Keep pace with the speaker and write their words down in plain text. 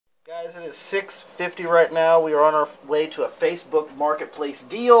Guys, it is 6:50 right now. We are on our way to a Facebook Marketplace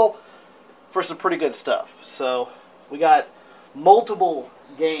deal for some pretty good stuff. So we got multiple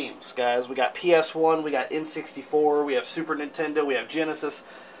games, guys. We got PS1, we got N64, we have Super Nintendo, we have Genesis.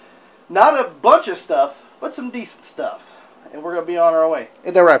 Not a bunch of stuff, but some decent stuff. And we're going to be on our way.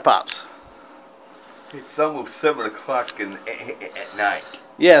 Ain't that right, Pops? It's almost 7 o'clock at night.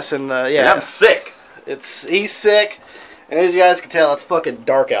 Yes, and yeah. And I'm sick. He's sick. And as you guys can tell, it's fucking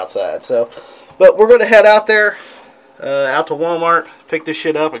dark outside. So, but we're going to head out there, out to Walmart, pick this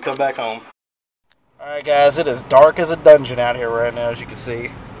shit up, and come back home. Alright, guys, it is dark as a dungeon out here right now, as you can see.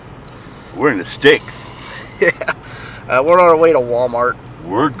 We're in the sticks. Yeah. We're on our way to Walmart.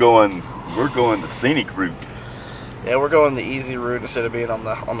 We're going the scenic route. Yeah, we're going the easy route instead of being on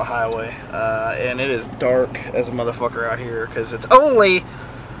the highway. And it is dark as a motherfucker out here because it's only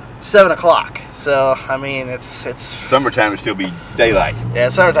 7 o'clock. So I mean, it's summertime. It'll still be daylight. Yeah,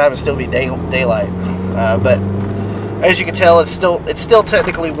 summertime will still be daylight. But as you can tell, it's still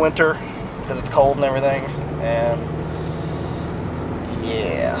technically winter because it's cold and everything. And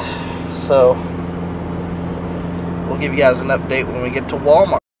yeah, so we'll give you guys an update when we get to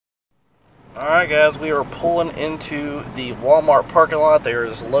Walmart. Alright guys, we are pulling into the Walmart parking lot. There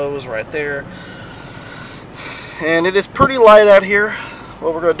is Lowe's right there. And it is pretty light out here.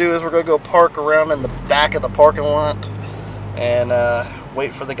 What we're going to do is we're going to go park around in the back of the parking lot and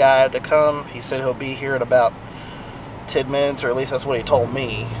wait for the guy to come. He said he'll be here in about 10 minutes, or at least that's what he told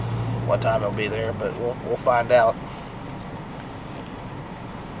me what time he'll be there, but we'll find out.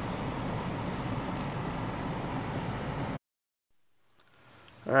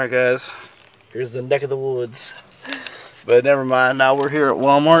 Alright guys, here's the neck of the woods. But never mind, now we're here at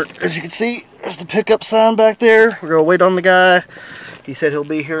Walmart. As you can see, there's the pickup sign back there. We're going to wait on the guy. He said he'll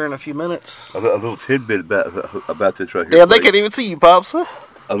be here in a few minutes. A little tidbit about this right here. Damn, they can't even see you, Pops. A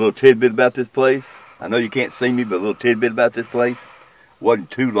little tidbit about this place. I know you can't see me, but a little tidbit about this place. Wasn't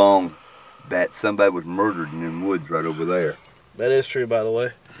too long that somebody was murdered in them woods right over there. That is true, by the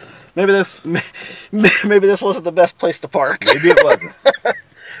way. Maybe this wasn't the best place to park. Maybe it wasn't.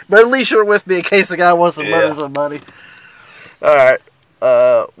 But at least you're with me in case the guy wants to murder somebody. Alright.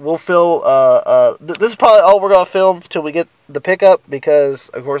 We'll film, this is probably all we're going to film till we get the pickup, because,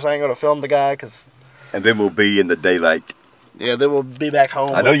 of course, I ain't going to film the guy, and then we'll be in the daylight. Yeah, then we'll be back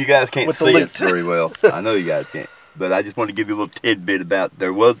home. I know you guys can't see us very well. I know you guys can't. But I just want to give you a little tidbit about,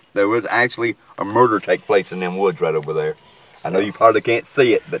 there was actually a murder take place in them woods right over there. I know you probably can't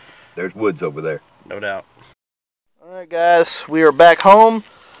see it, but there's woods over there. No doubt. Alright, guys, we are back home.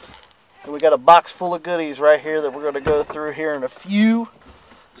 And we got a box full of goodies right here that we're going to go through here in a few.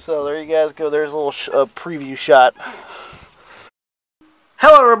 So there you guys go. There's a little preview shot.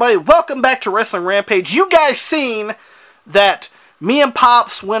 Hello everybody. Welcome back to Wrestling Rampage. You guys seen that me and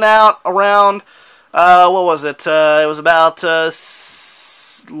Pops went out around, what was it? It was about a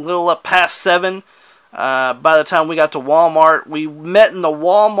little up past 7. By the time we got to Walmart, we met in the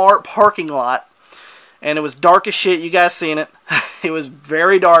Walmart parking lot. And it was dark as shit. You guys seen it. It was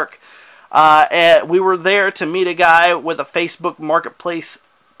very dark. And we were there to meet a guy with a Facebook Marketplace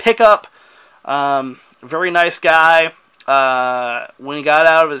pickup. Very nice guy. When he got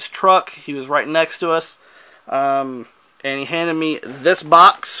out of his truck, he was right next to us. And he handed me this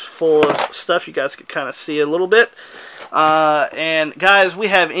box full of stuff. You guys could kind of see a little bit. And guys, we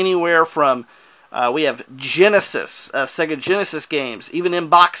have anywhere from, we have Genesis, Sega Genesis games, even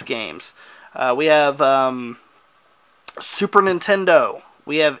in-box games. We have Super Nintendo.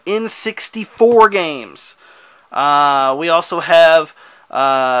 We have N64 games. We also have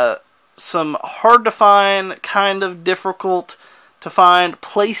some hard to find, kind of difficult to find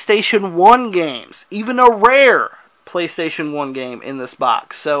PlayStation 1 games. Even a rare PlayStation 1 game in this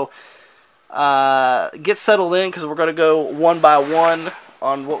box. So get settled in, because we're going to go one by one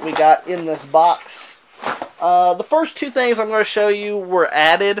on what we got in this box. The first two things I'm going to show you were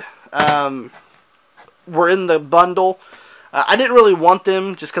added. Were in the bundle. I didn't really want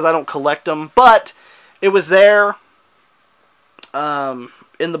them just because I don't collect them, but it was there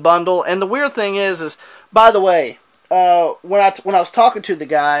in the bundle. And the weird thing is by the way, when I was talking to the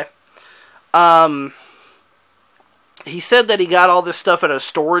guy, he said that he got all this stuff at a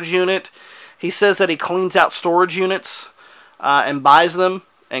storage unit. He says that he cleans out storage units and buys them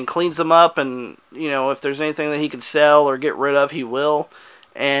and cleans them up, and you know, if there's anything that he can sell or get rid of, he will.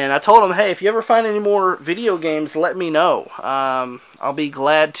 And I told him, hey, if you ever find any more video games, let me know. I'll be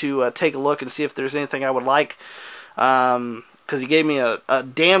glad to take a look and see if there's anything I would like. Because he gave me a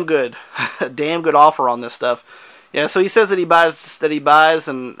damn good, offer on this stuff. Yeah, so he says that he buys,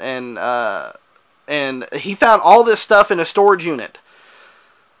 and he found all this stuff in a storage unit.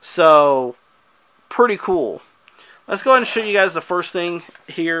 So, pretty cool. Let's go ahead and show you guys the first thing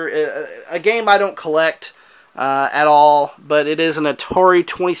here. A game I don't collect at all, but it is an Atari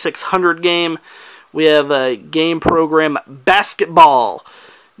 2600 game. We have a game program, Basketball,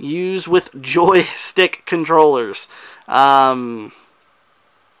 used with joystick controllers.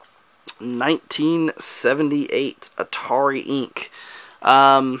 1978 Atari Inc.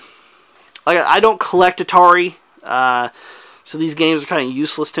 I don't collect Atari, so these games are kind of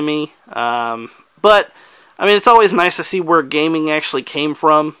useless to me. But I mean, it's always nice to see where gaming actually came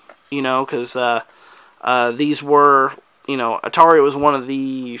from, you know, because these were, you know, Atari was one of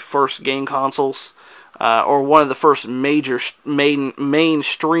the first game consoles, or one of the first major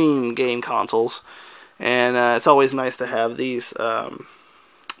mainstream game consoles, and it's always nice to have these.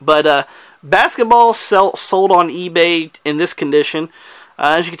 But Basketball sold on eBay in this condition.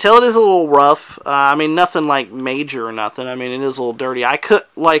 As you can tell, it is a little rough. I mean, nothing like major or nothing. I mean, it is a little dirty. I could,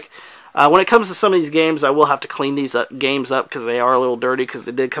 like, when it comes to some of these games, I will have to clean these games up because they are a little dirty because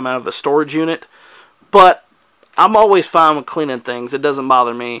they did come out of a storage unit. But I'm always fine with cleaning things. It doesn't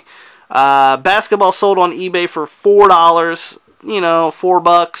bother me. Basketball sold on eBay for $4. You know,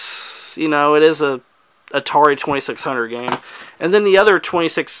 $4. You know, it is a Atari 2600 game. And then the other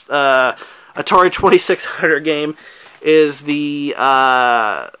Atari 2600 game is the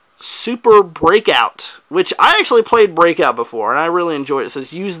Super Breakout, which I actually played Breakout before, and I really enjoyed it. It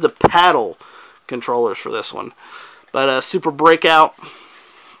says use the paddle controllers for this one. But Super Breakout,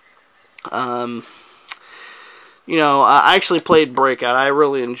 you know, I actually played Breakout. I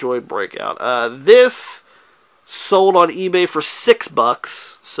really enjoyed Breakout. This sold on eBay for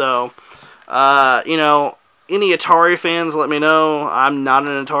 $6. So, you know, any Atari fans, let me know. I'm not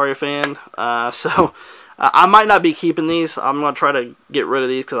an Atari fan, so I might not be keeping these. I'm going to try to get rid of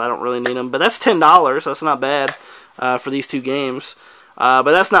these because I don't really need them. But that's $10. That's not bad for these two games.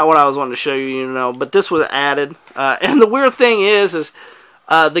 But that's not what I was wanting to show you, you know. But this was added. And the weird thing is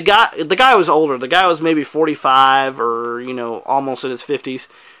the guy was older. The guy was maybe 45 or, you know, almost in his 50s.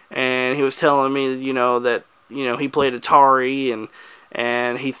 And he was telling me, you know, that, you know, he played Atari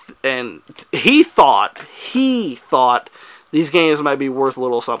and he thought these games might be worth a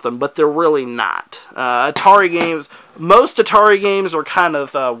little something, but they're really not. Atari games, most Atari games are kind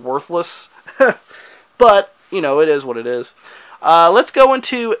of worthless, but you know, it is what it is. Let's go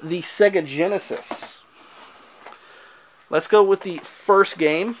into the Sega Genesis. Let's go with the first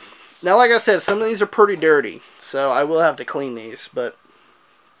game. Now, like I said, some of these are pretty dirty, so I will have to clean these, but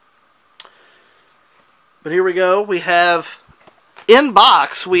here we go. We have in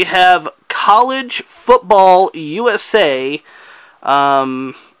box, we have College Football USA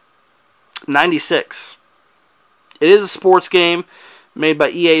 96. It is a sports game made by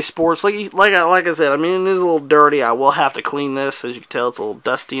EA Sports. Like I said, I mean, it is a little dirty. I will have to clean this. As you can tell, it's a little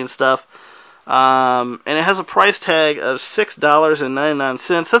dusty and stuff. And it has a price tag of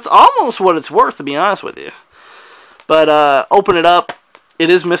 $6.99. That's almost what it's worth, to be honest with you. But open it up. It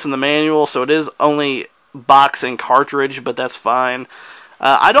is missing the manual, so it is only box and cartridge, but that's fine.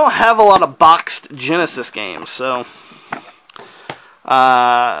 I don't have a lot of boxed Genesis games, so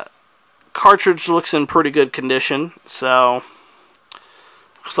cartridge looks in pretty good condition, so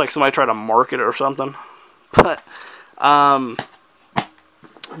looks like somebody tried to mark it or something. But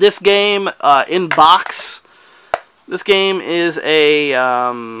this game in box, this game is a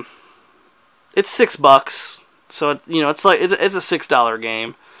it's $6, so you know, it's like it's a $6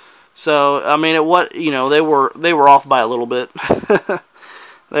 game. So I mean, they were off by a little bit.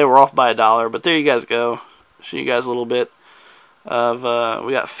 They were off by $1, but there you guys go. Show you guys a little bit of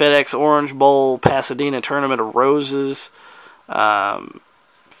we got FedEx Orange Bowl, Pasadena Tournament of Roses,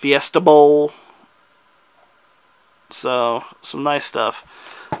 Fiesta Bowl. So some nice stuff.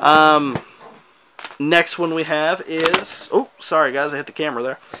 Next one we have is, oh, sorry guys, I hit the camera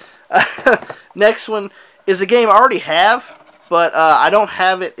there. Next one is a game I already have, but I don't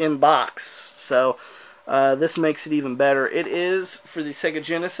have it in box, so this makes it even better. It is, for the Sega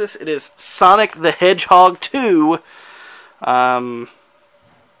Genesis, it is Sonic the Hedgehog 2. Like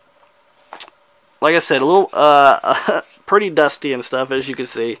I said, a little pretty dusty and stuff, as you can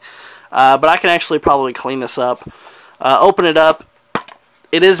see. But I can actually probably clean this up. Open it up.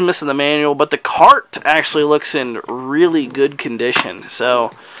 It is missing the manual, but the cart actually looks in really good condition.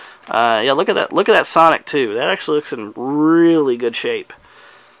 So, yeah, look at that. Look at that Sonic 2. That actually looks in really good shape.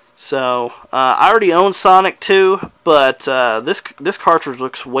 So, I already own Sonic 2, but this cartridge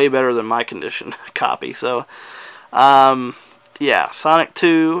looks way better than my condition copy. So, yeah, Sonic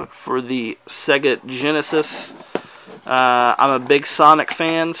 2 for the Sega Genesis. I'm a big Sonic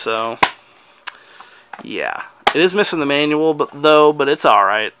fan, so yeah. It is missing the manual, but it's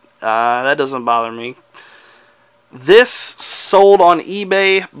alright. That doesn't bother me. This sold on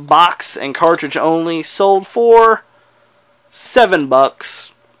eBay, box and cartridge only, sold for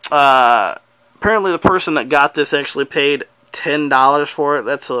 $7. Apparently the person that got this actually paid $10 for it.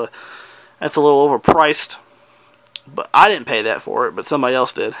 That's a little overpriced. But I didn't pay that for it, but somebody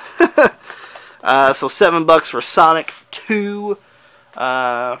else did. So $7 for Sonic 2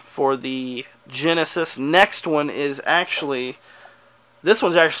 for the Genesis. Next one is actually... This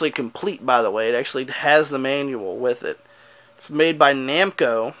one's actually complete, by the way. It actually has the manual with it. It's made by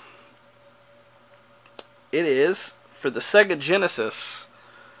Namco. It is, for the Sega Genesis,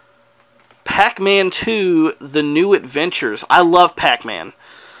 Pac-Man 2, The New Adventures. I love Pac-Man.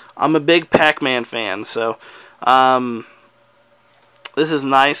 I'm a big Pac-Man fan, so this is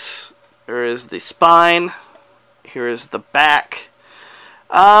nice. Here is the spine. Here is the back.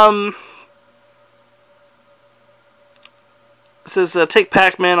 It says, take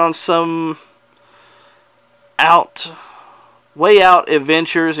Pac-Man on some way out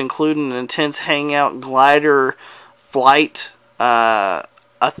adventures, including an intense hangout, glider, flight,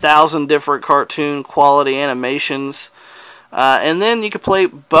 1,000 different cartoon quality animations, and then you can play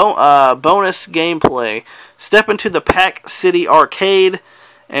bonus gameplay. Step into the Pac City arcade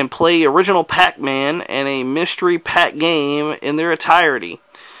and play original Pac-Man and a mystery Pac game in their entirety.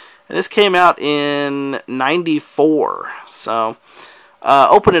 And this came out in '94. So,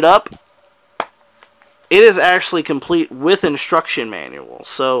 open it up. It is actually complete with instruction manual.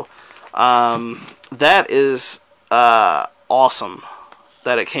 So, that is awesome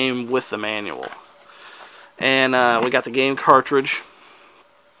that it came with the manual. And we got the game cartridge.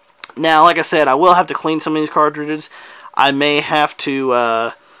 Now, like I said, I will have to clean some of these cartridges. I may have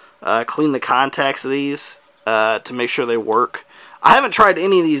to clean the contacts of these to make sure they work. I haven't tried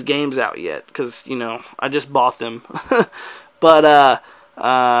any of these games out yet because, you know, I just bought them. But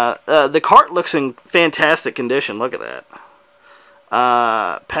the cart looks in fantastic condition. Look at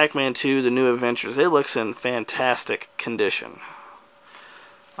that. Pac-Man 2, The New Adventures. It looks in fantastic condition.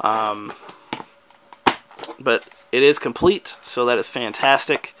 But it is complete, so that is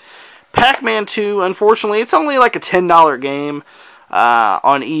fantastic. Pac-Man 2, unfortunately, it's only like a $10 game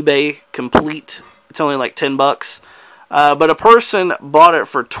on eBay, complete. It's only like $10. But a person bought it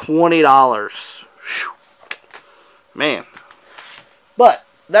for $20. Whew. Man. But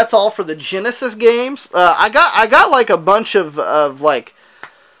that's all for the Genesis games. I got like a bunch of like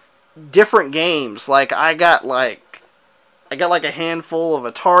different games. Like I got like a handful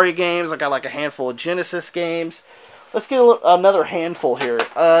of Atari games. I got like a handful of Genesis games. Let's get another handful here.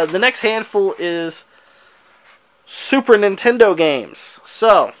 The next handful is Super Nintendo games.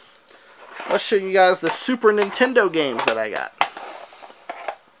 So, let's show you guys the Super Nintendo games that I got.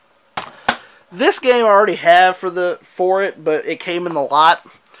 This game I already have for it, but it came in the lot.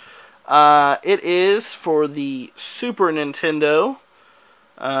 It is for the Super Nintendo.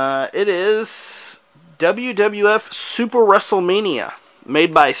 It is WWF Super WrestleMania,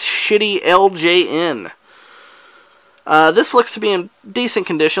 made by Shitty LJN. This looks to be in decent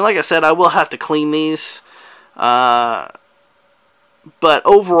condition. Like I said, I will have to clean these. But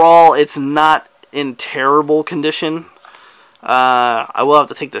overall, it's not in terrible condition. I will have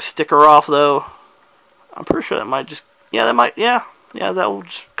to take the sticker off, though. I'm pretty sure that might just... Yeah, that will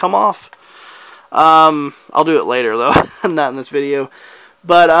just come off. I'll do it later, though. Not in this video.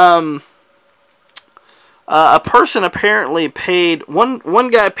 But, a person apparently paid... One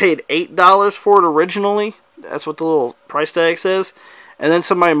guy paid $8 for it originally. That's what the little price tag says. And then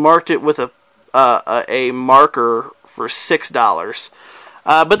somebody marked it with a marker for $6.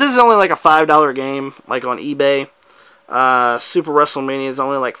 But this is only like a $5 game, like on eBay. Super WrestleMania is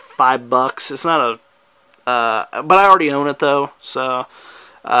only like $5. It's not a... but I already own it, though. So,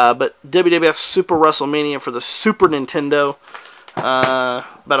 but WWF Super WrestleMania for the Super Nintendo. About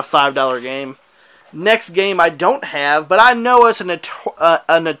a $5 game. Next game I don't have, but I know it's a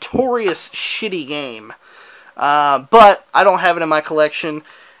notorious shitty game. But I don't have it in my collection.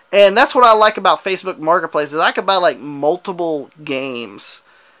 And that's what I like about Facebook Marketplace, is I could buy like multiple games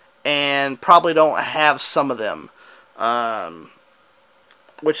and probably don't have some of them.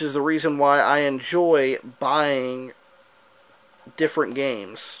 Which is the reason why I enjoy buying different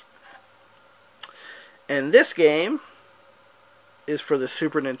games. And this game is for the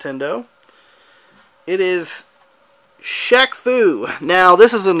Super Nintendo. It is Shaq Fu. Now,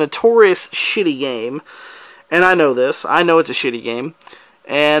 this is a notorious shitty game. And I know this. I know it's a shitty game.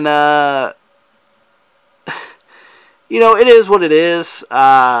 And, you know, it is what it is.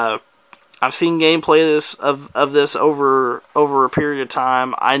 I've seen gameplay of this over a period of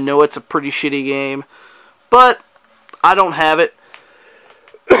time. I know it's a pretty shitty game, but I don't have it.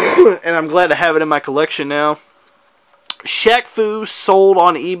 and I'm glad to have it in my collection now. Shaq Fu sold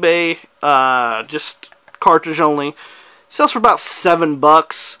on eBay, just cartridge only. Sells for about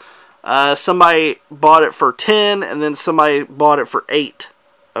 $7. Somebody bought it for 10, and then somebody bought it for 8,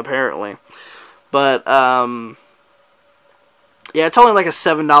 apparently. But yeah, it's only like a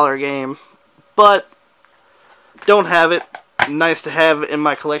 $7 game, but don't have it. Nice to have in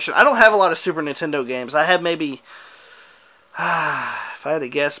my collection. I don't have a lot of Super Nintendo games. I have maybe, if I had to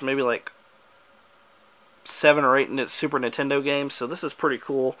guess, maybe like 7 or 8 Super Nintendo games. So this is pretty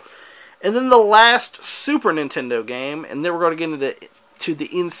cool. And then the last Super Nintendo game, and then we're going to get into the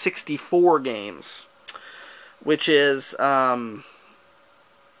N64 games, which is for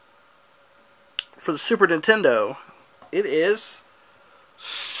the Super Nintendo. It is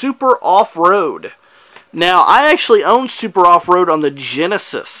Super Off-Road. Now, I actually own Super Off-Road on the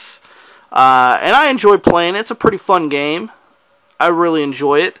Genesis, and I enjoy playing it. It's a pretty fun game. I really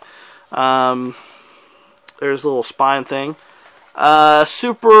enjoy it. There's a little spine thing.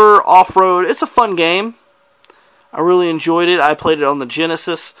 Super Off-Road, it's a fun game. I really enjoyed it. I played it on the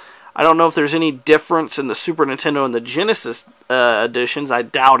Genesis. I don't know if there's any difference in the Super Nintendo and the Genesis editions. I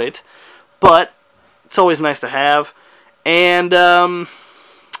doubt it. But it's always nice to have. And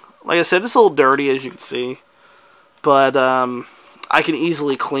like I said, it's a little dirty, as you can see. But I can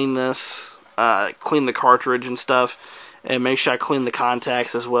easily clean this, clean the cartridge and stuff, and make sure I clean the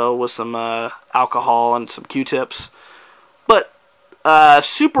contacts as well with some alcohol and some Q-tips. But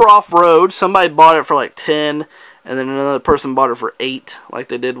Super Off-Road, somebody bought it for like 10, and then another person bought it for 8, like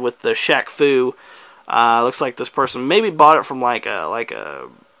they did with the Shaq Fu. Looks like this person maybe bought it from like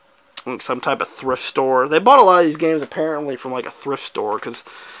some type of thrift store. They bought a lot of these games apparently from like a thrift store, because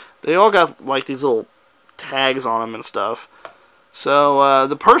they all got like these little tags on them and stuff. So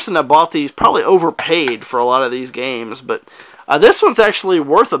the person that bought these probably overpaid for a lot of these games, but this one's actually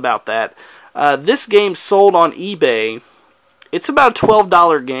worth about that. This game sold on eBay. It's about a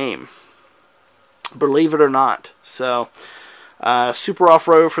 $12 game, believe it or not. So Super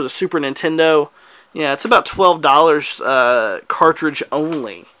Off-Road for the Super Nintendo, yeah, it's about $12 cartridge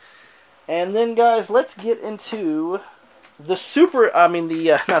only. And then, guys, let's get into the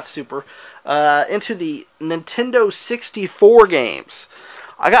into the Nintendo 64 games.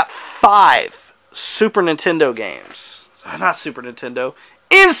 I got 5 Super Nintendo games. Not Super Nintendo,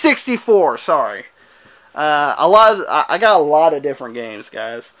 N64. Sorry, I got a lot of different games,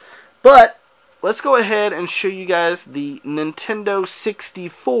 guys. But let's go ahead and show you guys the Nintendo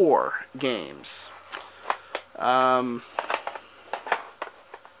 64 games.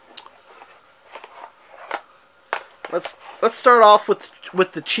 Let's start off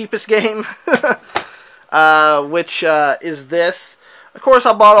with the cheapest game, which is this. Of course,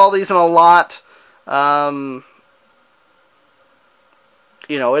 I bought all these in a lot.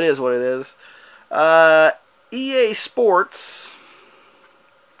 You know, it is what it is. EA Sports,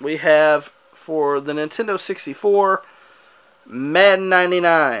 we have for the Nintendo 64, Madden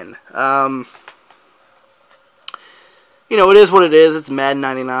 99. You know, it is what it is. It's Madden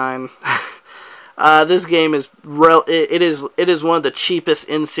 99. This game is it is one of the cheapest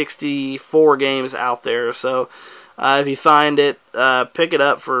N64 games out there. So if you find it, pick it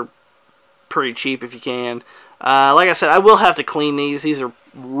up for pretty cheap if you can. Like I said, I will have to clean these. These are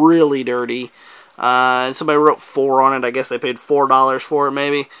really dirty. And somebody wrote 4 on it. I guess they paid $4 for it,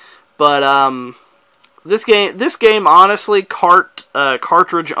 maybe. But this game, honestly,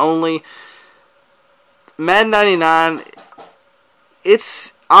 cartridge only. Madden 99.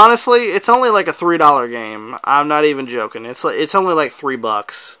 Honestly, it's only like a $3 game. I'm not even joking. It's only like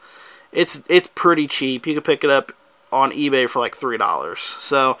 $3. It's pretty cheap. You can pick it up on eBay for like $3.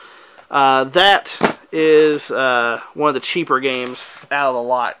 So that is one of the cheaper games out of the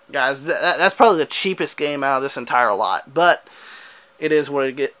lot, guys. That's probably the cheapest game out of this entire lot. But it is what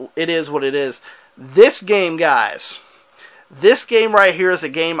it is. This game, guys. This game right here is a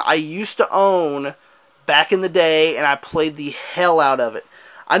game I used to own back in the day, and I played the hell out of it.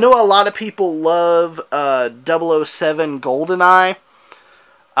 I know a lot of people love 007 GoldenEye.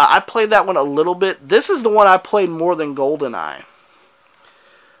 I played that one a little bit. This is the one I played more than GoldenEye.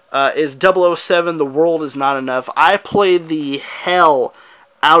 Is 007 The World Is Not Enough. I played the hell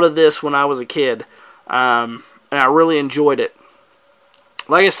out of this when I was a kid. And I really enjoyed it.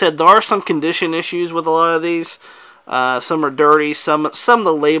 Like I said, there are some condition issues with a lot of these. Some are dirty. Some of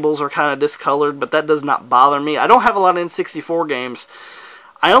the labels are kind of discolored, but that does not bother me. I don't have a lot of N64 games.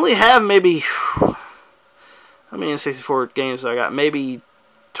 I only have maybe, how many N64 games do I got? Maybe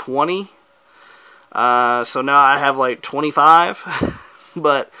 20. So now I have like 25.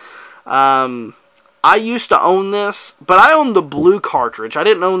 But I used to own this, but I owned the blue cartridge. I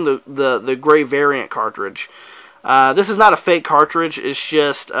didn't own the gray variant cartridge. This is not a fake cartridge. It's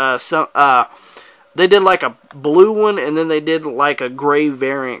just they did like a blue one, and then they did like a gray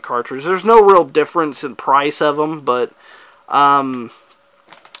variant cartridge. There's no real difference in price of them, but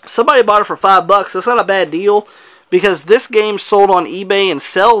somebody bought it for $5. That's not a bad deal, because this game sold on eBay and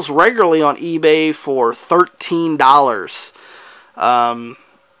sells regularly on eBay for $13.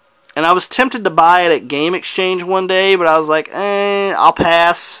 And I was tempted to buy it at Game Exchange one day, but I was like, I'll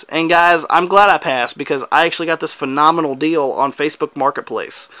pass. And guys, I'm glad I passed, because I actually got this phenomenal deal on Facebook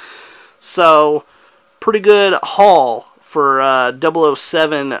Marketplace. So, pretty good haul for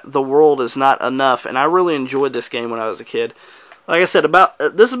 007, The World Is Not Enough. And I really enjoyed this game when I was a kid. Like I said,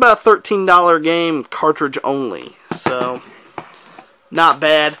 this is about a $13 game, cartridge only. So, not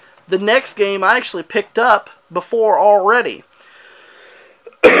bad. The next game I actually picked up before already.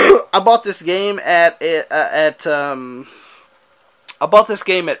 I bought this game at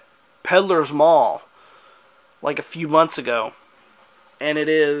Peddler's Mall like a few months ago, and it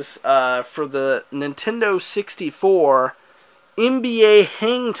is for the Nintendo 64 NBA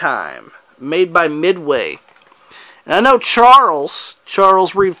Hang Time, made by Midway. And I know Charles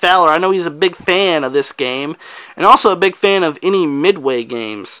Reed Fowler, I know he's a big fan of this game, and also a big fan of any Midway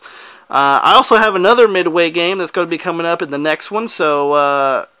games. I also have another Midway game that's going to be coming up in the next one,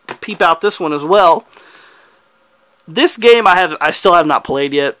 so peep out this one as well. This game I still have not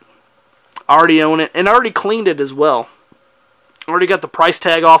played yet. I already own it, and I already cleaned it as well. I already got the price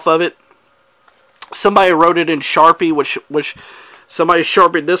tag off of it. Somebody wrote it in Sharpie, which somebody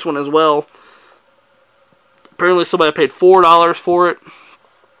Sharpied this one as well. Apparently somebody paid $4 for it.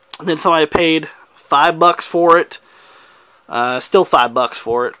 And then somebody paid $5 for it. Still $5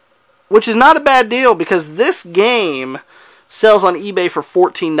 for it. Which is not a bad deal, because this game sells on eBay for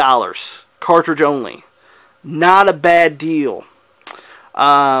 $14. Cartridge only. Not a bad deal.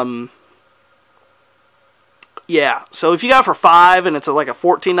 Yeah, so if you got it for $5 and it's like a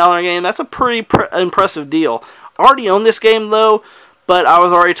 $14 game, that's a pretty impressive deal. I already own this game though, but I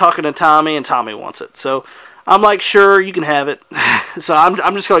was already talking to Tommy, and Tommy wants it. So I'm like, sure, you can have it. So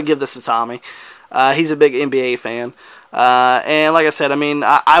I'm just going to give this to Tommy. He's a big NBA fan. And like I said, I mean,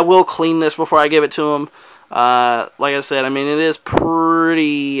 I will clean this before I give it to him. Like I said, I mean, it is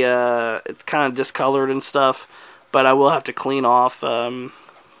pretty, it's kind of discolored and stuff, but I will have to clean off some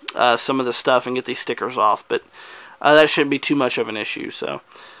of the stuff and get these stickers off, but that shouldn't be too much of an issue. So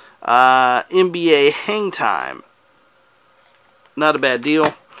NBA Hang Time, not a bad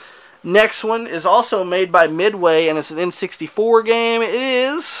deal. Next one is also made by Midway, and it's an N64 game. It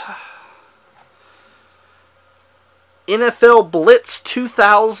is NFL Blitz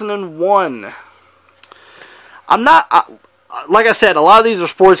 2001. I'm not, like I said, a lot of these are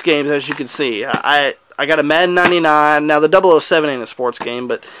sports games, as you can see. I got a Madden 99. Now, the 007 ain't a sports game,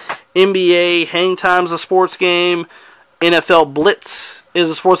 but NBA Hang Time's a sports game. NFL Blitz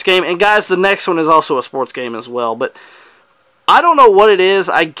is a sports game. And, guys, the next one is also a sports game as well. But I don't know what it is.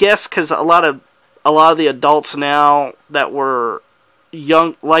 I guess because a lot of the adults now that were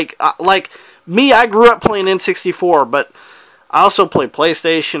young, like me, I grew up playing N64, but I also played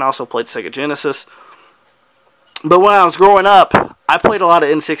PlayStation. I also played Sega Genesis. But when I was growing up, I played a lot of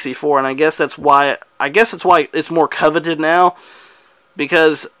N64, and I guess that's why it's more coveted now.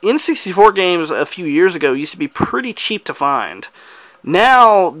 Because N64 games a few years ago used to be pretty cheap to find.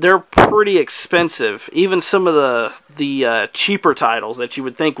 Now they're pretty expensive. Even some of the cheaper titles that you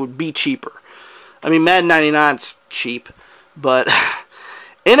would think would be cheaper. I mean, Madden 99's cheap, but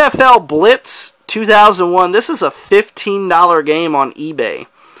NFL Blitz 2001. This is a $15 game on eBay.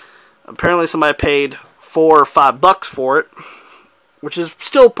 Apparently, somebody paid $4 or $5 for it, which is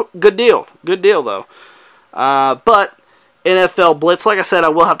still a good deal. Good deal though. But NFL Blitz, like I said, I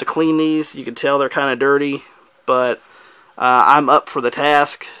will have to clean these. You can tell they're kind of dirty, but I'm up for the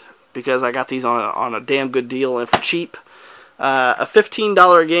task because I got these on a damn good deal and for cheap. A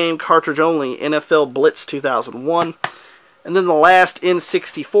 $15 game, cartridge only, NFL Blitz 2001. And then the last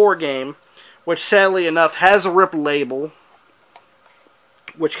N64 game, which sadly enough has a rip label,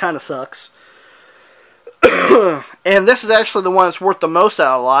 which kind of sucks. And this is actually the one that's worth the most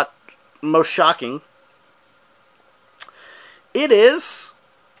out of the lot, most shocking. It is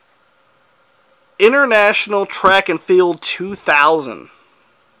International Track and Field 2000.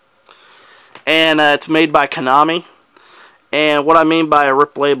 And it's made by Konami. And what I mean by a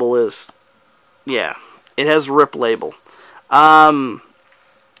rip label is, yeah, it has a rip label.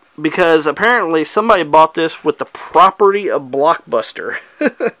 Because apparently somebody bought this with the property of Blockbuster.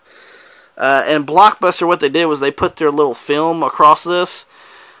 And Blockbuster, what they did was they put their little film across this.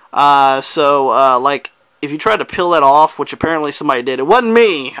 Like, if you tried to peel that off, which apparently somebody did, it wasn't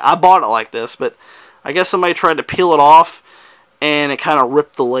me. I bought it like this, but I guess somebody tried to peel it off, and it kind of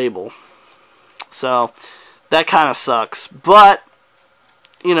ripped the label. So that kind of sucks. But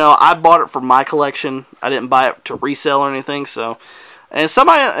you know, I bought it for my collection. I didn't buy it to resell or anything. So,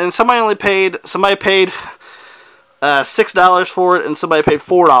 somebody paid $6 for it, and somebody paid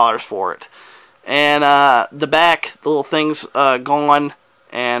 $4 for it. And the back, the little thing's gone,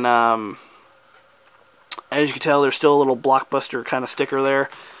 and as you can tell, there's still a little Blockbuster kind of sticker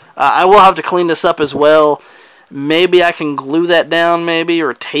there. I will have to clean this up as well. Maybe I can glue that down, maybe,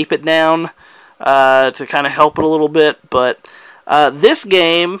 or tape it down to kind of help it a little bit. But this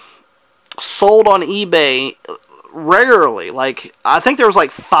game sold on eBay regularly. Like, I think there was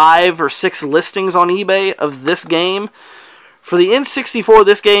like 5 or 6 listings on eBay of this game. For the N64,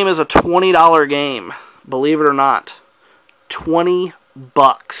 this game is a $20 game. Believe it or not. $20.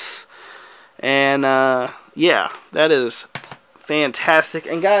 And yeah, that is fantastic.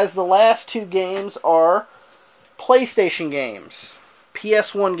 And guys, the last 2 games are PlayStation games.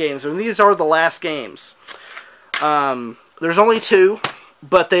 PS1 games. And these are the last games. There's only 2,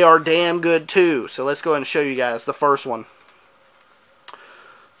 but they are damn good too. So let's go ahead and show you guys the first one.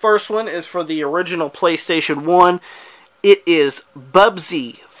 First one is for the original PlayStation 1. It is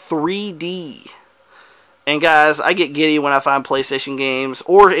Bubsy 3D. And guys, I get giddy when I find PlayStation games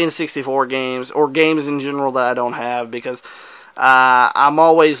or N64 games or games in general that I don't have, because I'm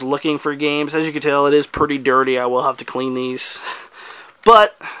always looking for games. As you can tell, it is pretty dirty. I will have to clean these.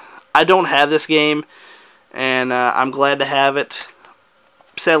 But I don't have this game, and I'm glad to have it.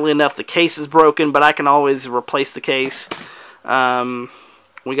 Sadly enough, the case is broken, but I can always replace the case.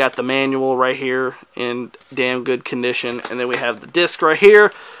 We got the manual right here in damn good condition, and then we have the disc right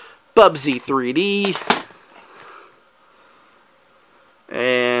here, Bubsy 3D.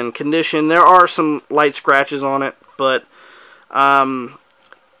 And condition, there are some light scratches on it, but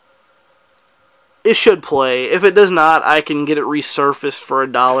it should play. If it does not, I can get it resurfaced for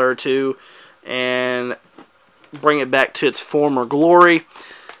 $1 or $2 and bring it back to its former glory.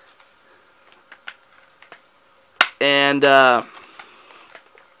 And it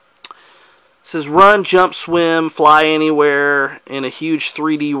says run, jump, swim, fly anywhere in a huge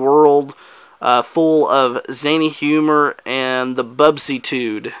 3D world full of zany humor and the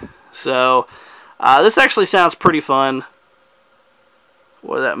Bubsitude. So this actually sounds pretty fun.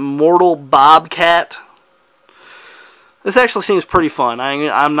 What is that? Mortal Bobcat. This actually seems pretty fun.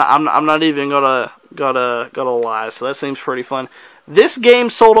 I'm not even gonna lie. So that seems pretty fun. This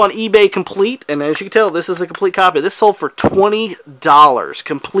game sold on eBay complete, and as you can tell, this is a complete copy. This sold for $20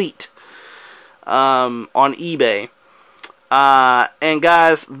 complete on eBay. And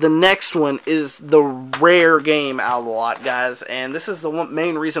guys, the next one is the rare game out of the lot, guys. And this is the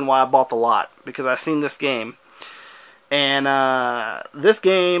main reason why I bought the lot, because I seen this game. And this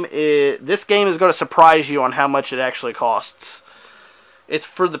game is going to surprise you on how much it actually costs. It's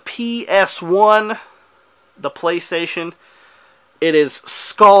for the PS1, the PlayStation. It is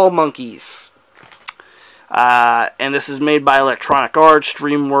Skull Monkeys. And this is made by Electronic Arts,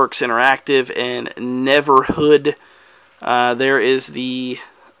 DreamWorks Interactive, and Neverhood. There is the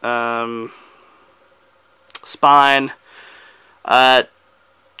spine.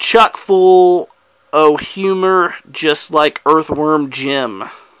 Chock full of humor, just like Earthworm Jim.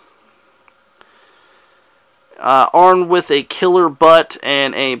 Armed with a killer butt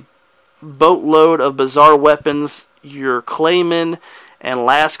and a boatload of bizarre weapons, your Clayman and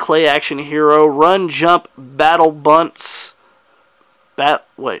last Clay action hero run, jump, battle, butt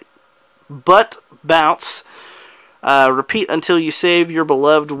bounce. Repeat until you save your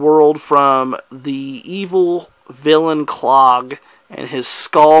beloved world from the evil villain Clog and his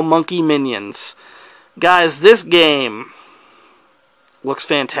skull monkey minions. Guys, this game looks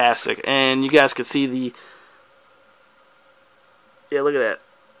fantastic, and you guys could see the... Yeah, look at that.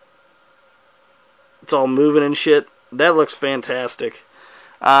 It's all moving and shit. That looks fantastic.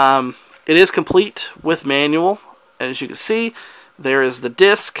 It is complete with manual. As you can see, there is the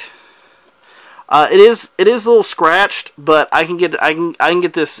disc. It is a little scratched, but I can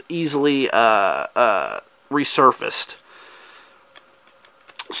get this easily resurfaced.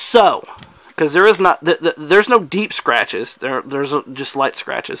 So, because there's no deep scratches, there's just light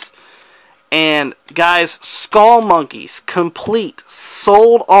scratches. And guys, Skull Monkeys complete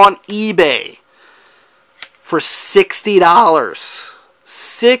sold on eBay for $60.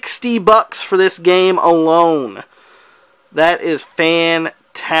 $60 for this game alone. That is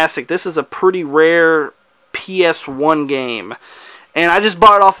fantastic. This is a pretty rare PS1 game, and I just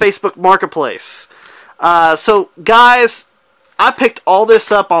bought it off Facebook Marketplace. So guys, I picked all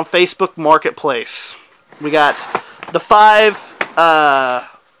this up on Facebook Marketplace. We got the five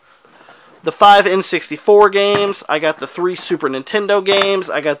N64 games. I got the 3 Super Nintendo games.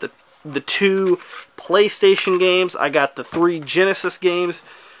 I got the 2 PlayStation games. I got the 3 Genesis games,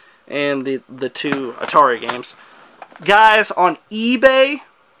 and the 2 Atari games. Guys, on eBay,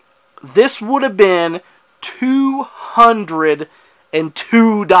 this would have been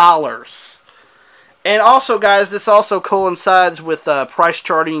 $202. And also, guys, this also coincides with price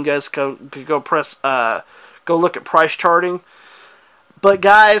charting. You guys could go look at price charting. But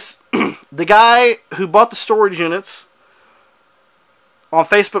guys, the guy who bought the storage units on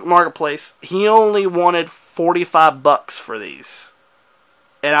Facebook Marketplace, he only wanted $45 for these.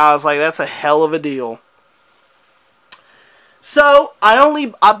 And I was like, that's a hell of a deal. So,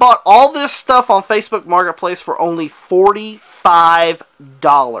 I bought all this stuff on Facebook Marketplace for only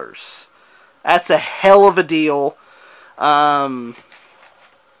 $45. That's a hell of a deal. You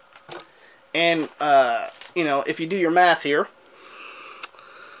know, if you do your math here,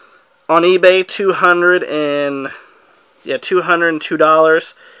 on eBay, $202.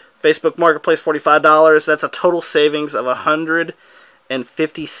 Facebook Marketplace, $45. That's a total savings of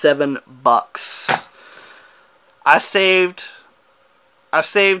 $157. I saved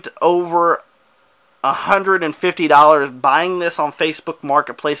over $150 buying this on Facebook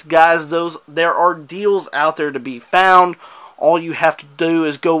Marketplace. Guys, there are deals out there to be found. All you have to do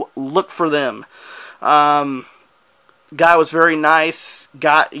is go look for them. Guy was very nice.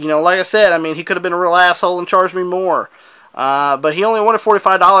 You know, like I said, I mean, he could have been a real asshole and charged me more. But he only wanted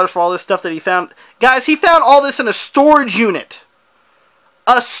 $45 for all this stuff that he found. Guys, he found all this in a storage unit.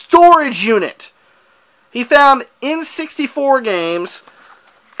 A storage unit. He found N64 games,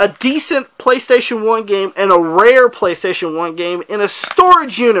 a decent PlayStation 1 game, and a rare PlayStation 1 game in a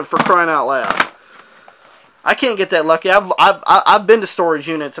storage unit, for crying out loud. I can't get that lucky. I've been to storage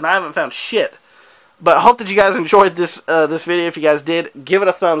units and I haven't found shit. But I hope that you guys enjoyed this video. If you guys did, give it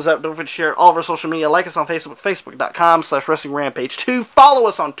a thumbs up. Don't forget to share it all over social media. Like us on Facebook, facebook.com/WrestlingRampage2. Follow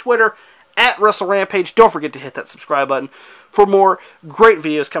us on Twitter @WrestleRampage. Don't forget to hit that subscribe button for more great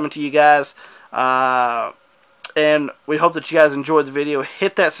videos coming to you guys. And we hope that you guys enjoyed the video.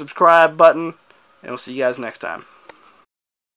 Hit that subscribe button, and we'll see you guys next time.